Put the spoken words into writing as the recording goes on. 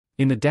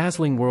In the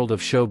dazzling world of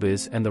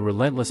showbiz and the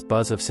relentless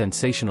buzz of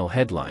sensational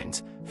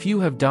headlines, few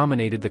have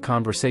dominated the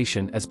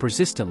conversation as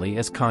persistently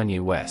as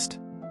Kanye West.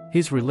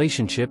 His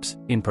relationships,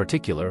 in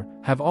particular,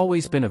 have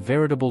always been a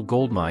veritable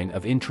goldmine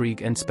of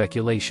intrigue and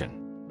speculation.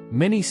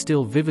 Many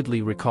still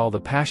vividly recall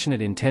the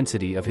passionate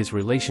intensity of his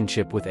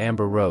relationship with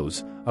Amber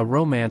Rose, a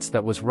romance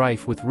that was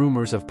rife with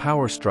rumors of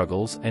power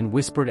struggles and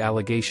whispered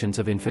allegations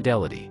of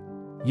infidelity.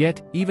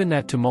 Yet, even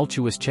that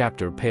tumultuous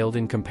chapter paled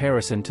in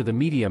comparison to the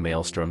media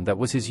maelstrom that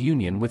was his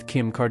union with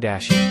Kim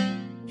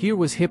Kardashian. Here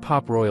was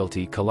hip-hop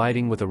royalty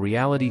colliding with a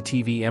reality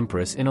TV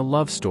empress in a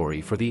love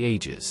story for the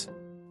ages.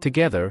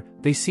 Together,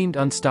 they seemed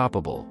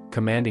unstoppable,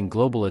 commanding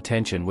global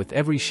attention with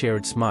every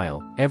shared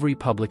smile, every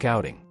public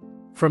outing.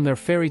 From their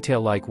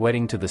fairy-tale-like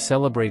wedding to the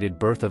celebrated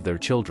birth of their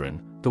children,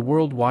 the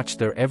world watched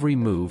their every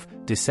move,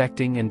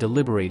 dissecting and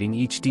deliberating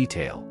each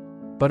detail.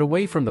 But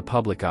away from the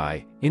public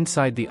eye,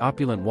 inside the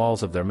opulent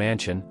walls of their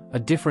mansion, a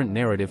different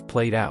narrative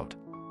played out.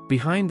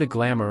 Behind the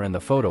glamour and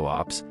the photo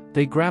ops,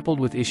 they grappled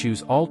with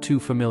issues all too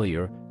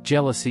familiar: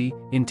 jealousy,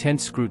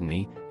 intense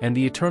scrutiny, and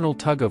the eternal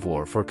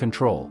tug-of-war for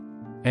control.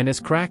 And as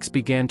cracks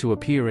began to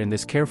appear in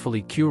this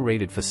carefully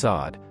curated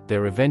facade,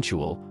 their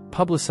eventual,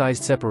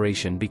 publicized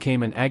separation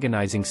became an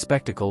agonizing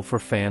spectacle for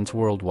fans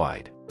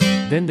worldwide.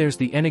 Then there's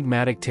the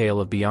enigmatic tale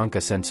of Bianca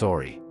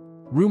Censori.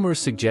 Rumors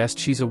suggest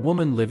she's a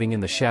woman living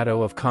in the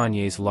shadow of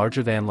Kanye's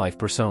larger-than-life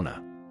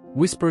persona.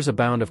 Whispers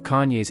abound of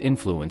Kanye's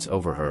influence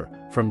over her,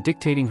 from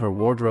dictating her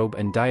wardrobe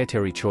and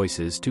dietary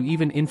choices to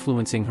even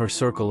influencing her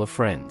circle of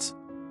friends.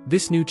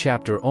 This new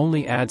chapter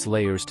only adds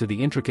layers to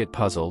the intricate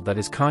puzzle that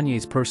is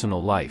Kanye's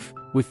personal life,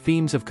 with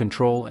themes of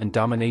control and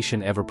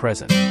domination ever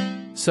present.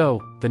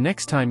 So, the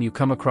next time you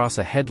come across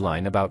a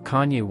headline about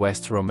Kanye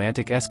West's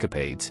romantic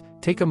escapades,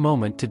 take a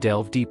moment to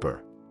delve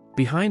deeper.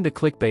 Behind the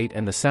clickbait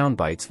and the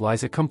soundbites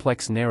lies a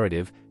complex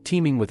narrative,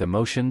 teeming with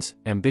emotions,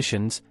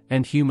 ambitions,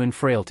 and human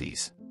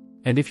frailties.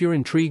 And if you're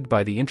intrigued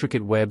by the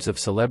intricate webs of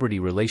celebrity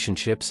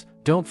relationships,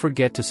 don't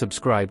forget to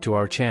subscribe to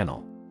our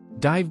channel.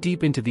 Dive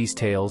deep into these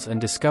tales and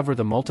discover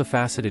the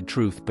multifaceted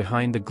truth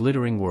behind the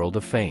glittering world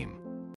of fame.